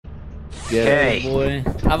Yeah. Okay. Boy,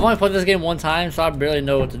 I've only played this game one time, so I barely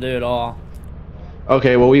know what to do at all.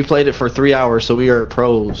 Okay, well we played it for 3 hours, so we are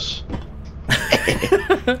pros.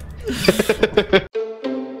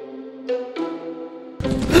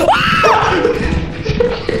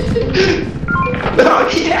 Oh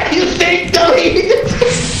yeah, you stink, dummy!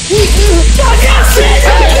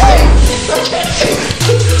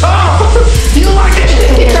 Oh, you like it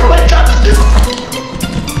in here with us?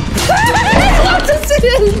 What is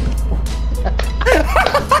it?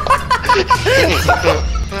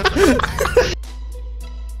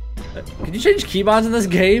 Can you change keybinds in this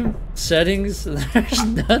game? Settings? There's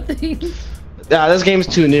nothing. Yeah, this game's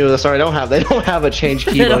too new. Sorry, they don't have a change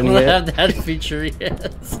key They don't button yet. have that feature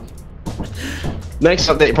yet. Next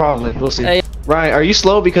update, probably. We'll see. Hey. Ryan, are you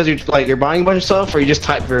slow because you're buying a bunch of stuff, or you just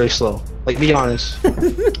type very slow? Like, be honest.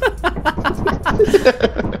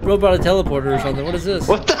 Robot a teleporter or something. What is this?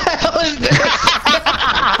 What the hell is this?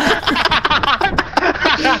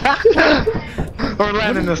 We're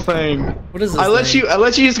landing this thing. What is this? I let you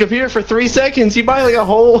use the computer for 3 seconds. You buy like a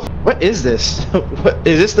whole. What is this? What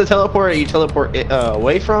is this? The teleporter you teleport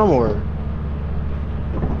away from, or?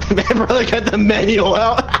 Man, brother, got the manual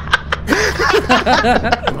out.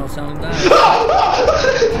 Don't sound nice.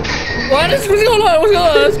 What's going on? What's going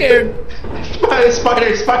on? I'm scared.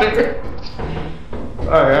 Spider.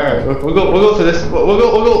 All right. We'll go to this. We'll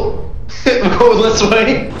go this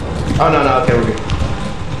way. Oh no. Okay, we're good.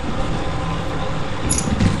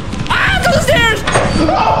 Ah, go upstairs!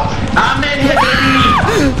 Oh, I'm in here, baby.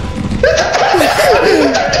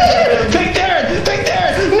 Take there.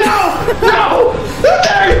 No.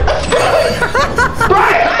 There.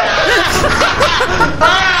 Bryan.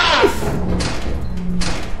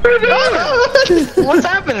 What's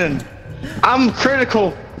happening? I'm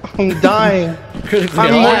critical. I'm dying. Critical.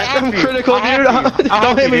 I'm critical, dude.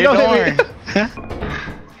 Don't hit me. Stan,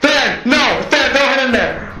 don't hit him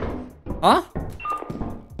there. Huh?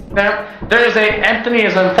 There's Anthony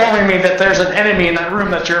is informing me that there's an enemy in that room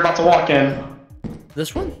that you're about to walk in.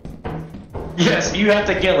 This one? Yes, you have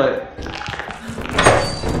to kill it.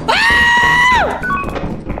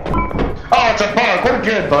 Oh, it's a bug. We're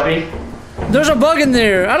good, buddy. There's a bug in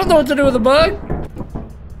there. I don't know what to do with a bug.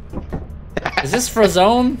 Is this for a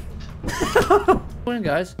zone? Come on,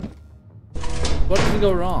 guys. What did we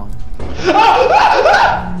go wrong?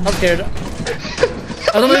 I'm scared.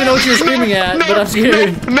 I don't even know what you're screaming at, but I'm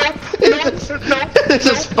scared. No. It's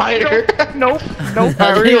a spider. Nope.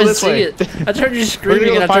 I didn't even see it. I heard you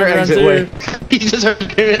screaming and I turned around too. He just heard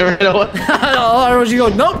screaming right away. All I heard was you go,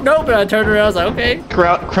 nope, and I turned around, I was like, okay.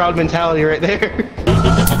 Crowd mentality right there.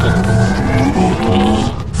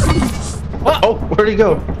 Oh, where'd he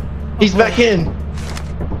go? He's back in.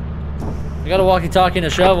 I got a walkie-talkie and a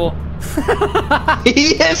shovel.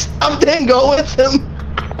 Yes, I'm done. Go with him.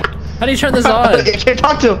 How do you turn this on? I can't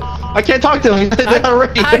talk to him. I got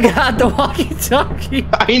the walkie-talkie.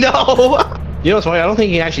 I know. You know what's funny? I don't think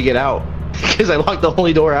he can actually get out because I locked the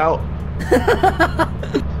only door out.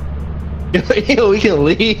 You know, we can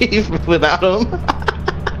leave without him.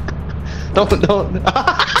 Don't.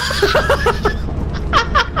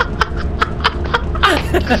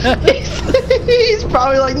 He's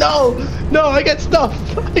probably like, no, I got stuff.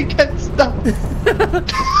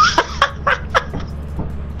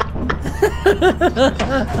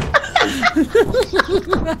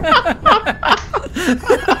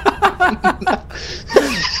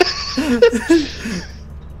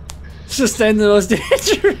 Sustain the most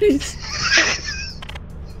injuries.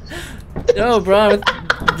 Yo, Bryan,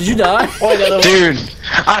 did you die? Dude,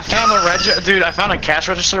 I found a cash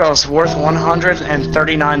register that was worth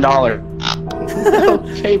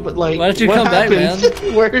 $139. Okay, but like, why don't you come back, man?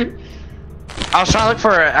 Where? I was trying to look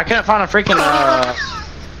for it. I couldn't find a freaking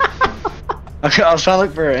I was trying to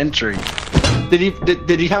look for an entry.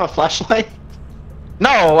 Did he have a flashlight?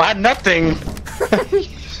 No, I had nothing.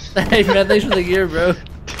 Hey man, thanks for the gear, bro.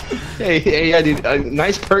 Hey, yeah, dude.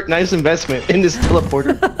 Nice investment in this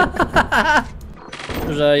teleporter.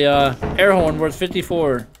 There's a air horn worth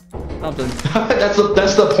 54 something. that's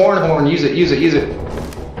the porn horn. Use it.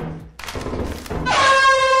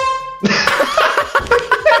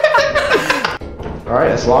 All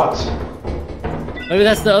right, it's locked. Maybe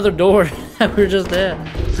that's the other door that we were just at.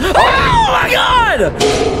 Oh my god!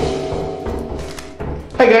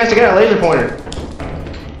 Hey guys, I got a laser pointer.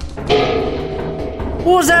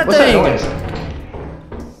 What was that What's thing? that noise?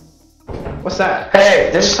 What's that? Hey,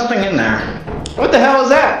 there's something in there. What the hell is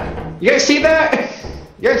that? You guys see that?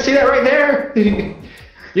 You guys see that right there? You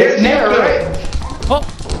guys see that, right? Oh,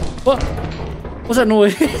 what? What's that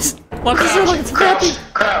noise? Why does it look like it's happy?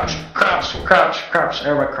 Crouch.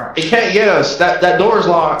 Everybody crouch. It can't get us. That door's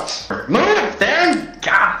locked. Move, then.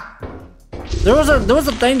 God. There was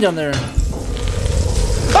a thing down there.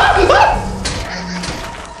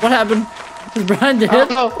 What happened? Is Bryan dead?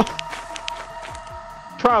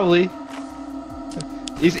 Probably.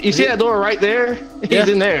 You see that door right there? He's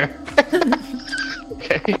in there.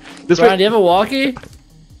 Okay. This Bryan, do you have a walkie?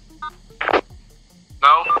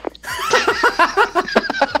 No.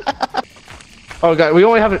 Oh god, we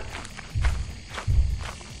only have it.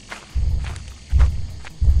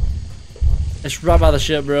 It's right by the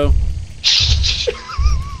ship, bro.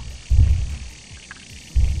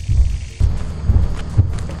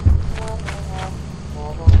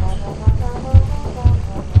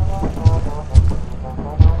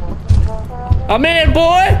 I'm in,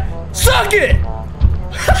 boy! Suck it!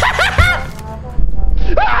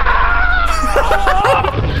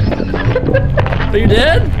 Are you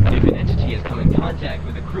dead? If an entity has come in contact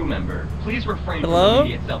with a crew member, please refrain Hello? from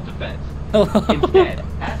immediate self-defense. Hello? Instead,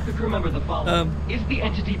 ask the crew member the following. Is the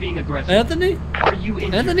entity being aggressive? Anthony? Are you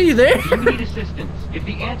injured? Anthony, you there? Do you need assistance? If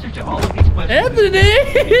the answer to all of these questions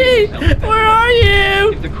Anthony! Where are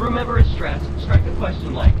you? If the crew member is stressed, strike a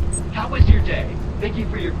question like, how was your day? Thank you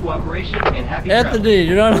for your cooperation and happy Anthony,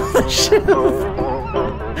 you're not on the ship.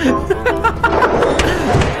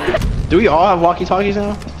 Do we all have walkie-talkies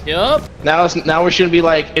now? Yup. Now we shouldn't be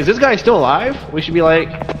like, is this guy still alive? We should be like,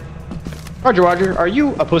 Roger, are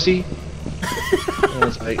you a pussy? And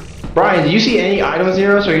it's like, Bryan, do you see any items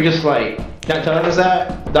here? So you're just like, can't tell us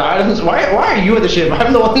that? The items, why are you at the ship?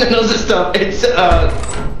 I'm the one that knows this stuff. It's,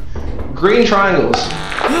 green triangles.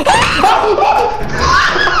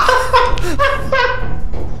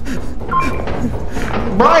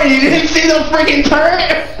 Bryan, you didn't see the freaking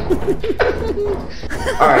turret?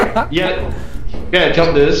 Alright, yeah,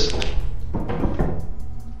 jump this.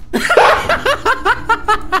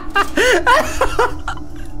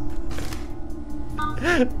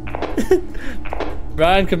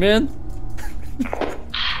 Bryan, come in.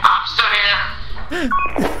 I'm still here.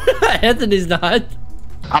 Anthony's not.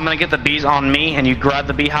 I'm gonna get the bees on me, and you grab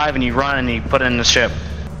the beehive, and you run, and you put it in the ship.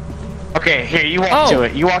 Okay, here, you walk to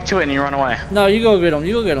it. You walk to it, and you run away. No, you go get him.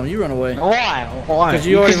 You go get him. You run away. Why? Why? 'Cause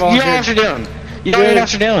you already You don't know what volunteered. you're doing. You don't know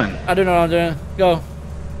what you're doing. I don't know what I'm doing. Go.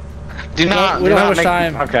 Do not. We don't have much make-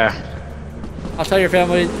 time. Okay. I'll tell your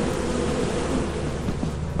family.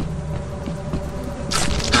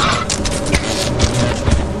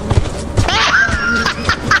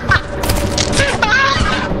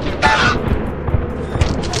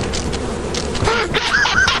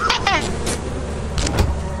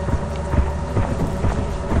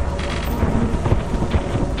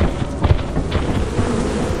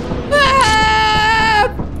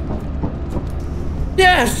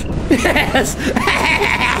 Yes! Yes!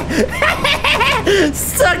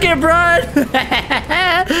 Suck it, Bryan!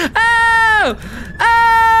 Oh!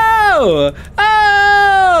 Oh!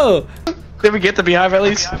 Oh! Did we get the beehive at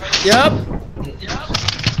least? Yup.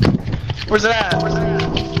 Where's it at?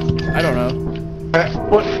 I don't know.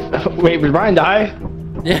 What? Wait, did Bryan die?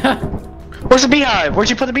 Yeah. Where's the beehive? Where'd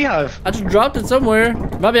you put the beehive? I just dropped it somewhere.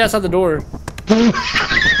 Might be outside the door.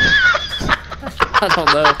 I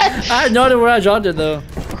don't know. I had no idea where I dropped it though.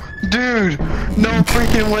 Dude, no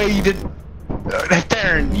freaking way you did.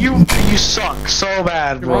 Darren, you suck so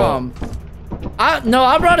bad, bro. Mom.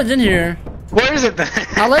 I brought it in here. Where is it then?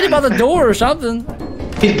 I laid it by the door or something.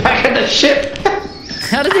 He's back at the ship.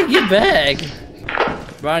 How did he get back?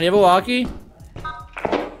 Bryan, do you have a walkie?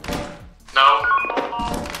 No.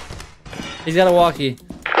 He's got a walkie.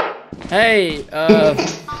 Hey,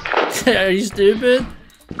 are you stupid?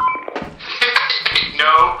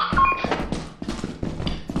 No.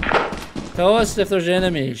 Tell us if there's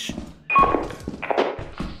enemies.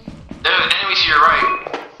 There's enemies to your right.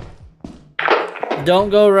 Don't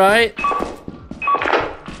go right.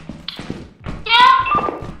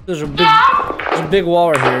 Yeah. There's a big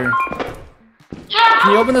wall right here. Yeah.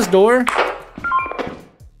 Can you open this door?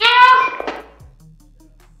 Yeah.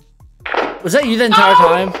 Was that you the entire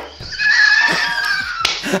time?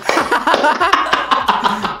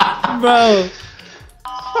 Bro.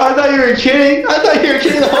 I thought you were kidding. I thought you were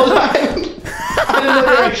kidding the whole time. I didn't know you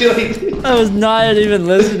were actually. I was not even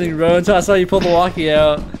listening, bro, until I saw you pull the walkie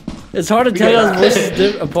out. It's hard to tell got- those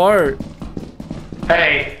voices apart.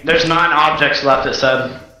 Hey, there's 9 objects left, it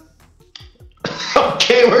said.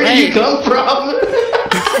 Okay, where did you come from?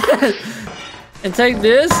 And take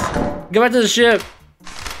this, go back to the ship,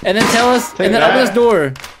 and then tell us, Take and then open that. this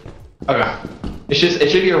door. Okay. It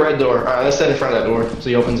should be a red door. Alright, let's stand in front of that door so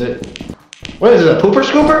he opens it. What is it, a pooper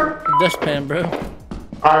scooper? Dustpan, bro.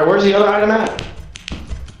 Alright, where's the other item at?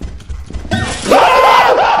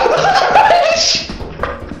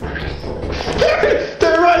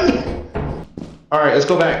 Alright, let's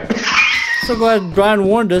go back. So glad Bryan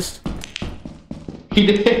warned us. He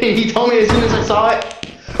did. He told me as soon as I saw it.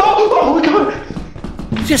 Oh my god!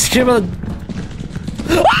 Just give a.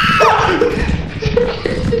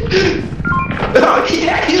 Oh,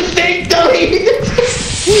 yeah, you stink, dummy!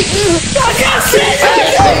 I can't see I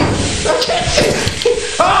can't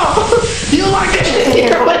see! Oh! You locked it in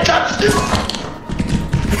here with us!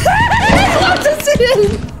 locked us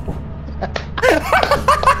in!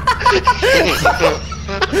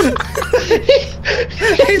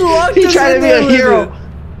 He locked us tried to in be there a with hero. it.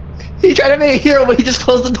 He tried to be a hero, but he just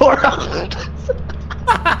closed the door out.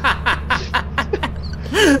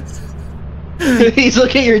 He's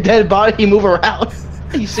looking at your dead body, move around.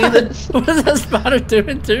 You see this? What is that spider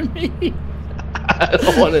doing to me? I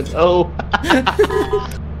don't want to know.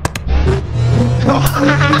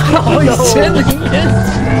 Oh, he's sending it.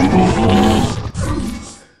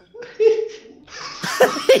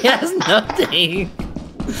 He has nothing.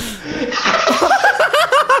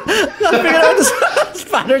 I figured out what the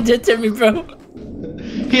spider did to me, bro.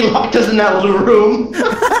 He locked us in that little room.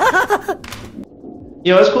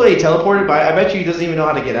 You know, it's cool that he teleported, but I bet you he doesn't even know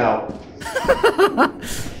how to get out.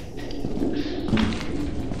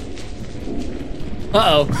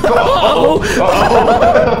 Uh-oh.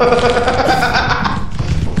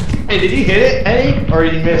 Hey, did you hit it, Eddie? Or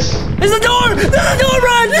did you miss? There's a door! There's a door,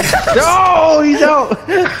 run! No, he's out!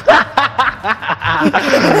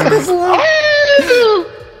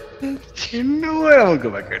 You know what? I'm gonna go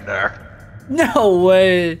back in there. No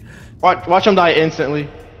way. Watch him die instantly.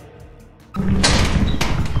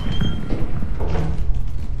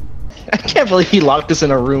 I can't believe he locked us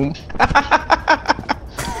in a room.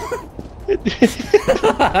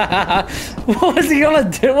 What was he gonna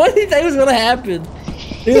do? What did he think was gonna happen?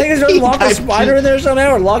 Do you think he's gonna lock a spider in there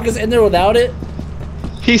somehow, or lock us in there without it?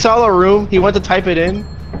 He saw the room, he went to type it in,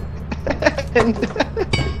 and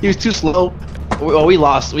he was too slow. Oh, we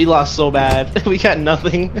lost so bad. We got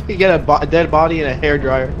nothing. We got a dead body and a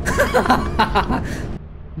hairdryer.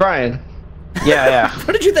 Bryan. Yeah.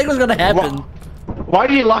 What did you think was gonna happen? Why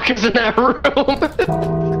did you lock us in that room?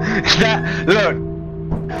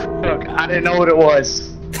 Look, I didn't know what it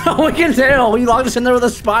was. We can tell. We locked us in there with a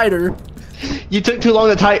spider. You took too long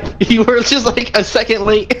to type. You were just like a second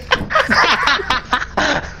late.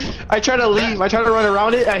 I tried to leave. I tried to run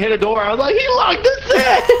around it. I hit a door. I was like, he locked us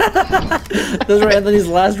in. Those were Anthony's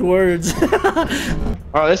last words.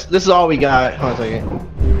 Oh, this is all we got. Hold on a second.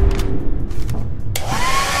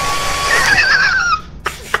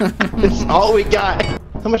 This is all we got.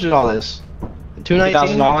 How much is all this?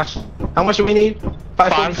 $219. How much do we need?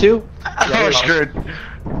 $552. Oh, screwed.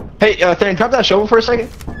 Hey, Theron, drop that shovel for a second.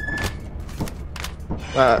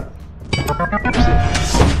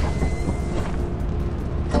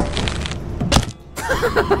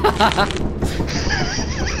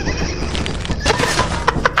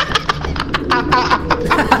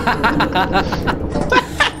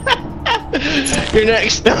 You're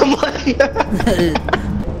next. I'm like,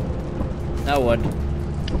 Now what?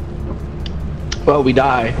 well, we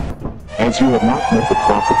die. As you have not met the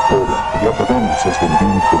profit quota, your performance has been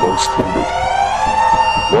deemed below standard.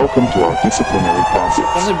 Welcome to our disciplinary process.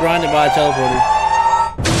 Only Bryan to buy a teleporter.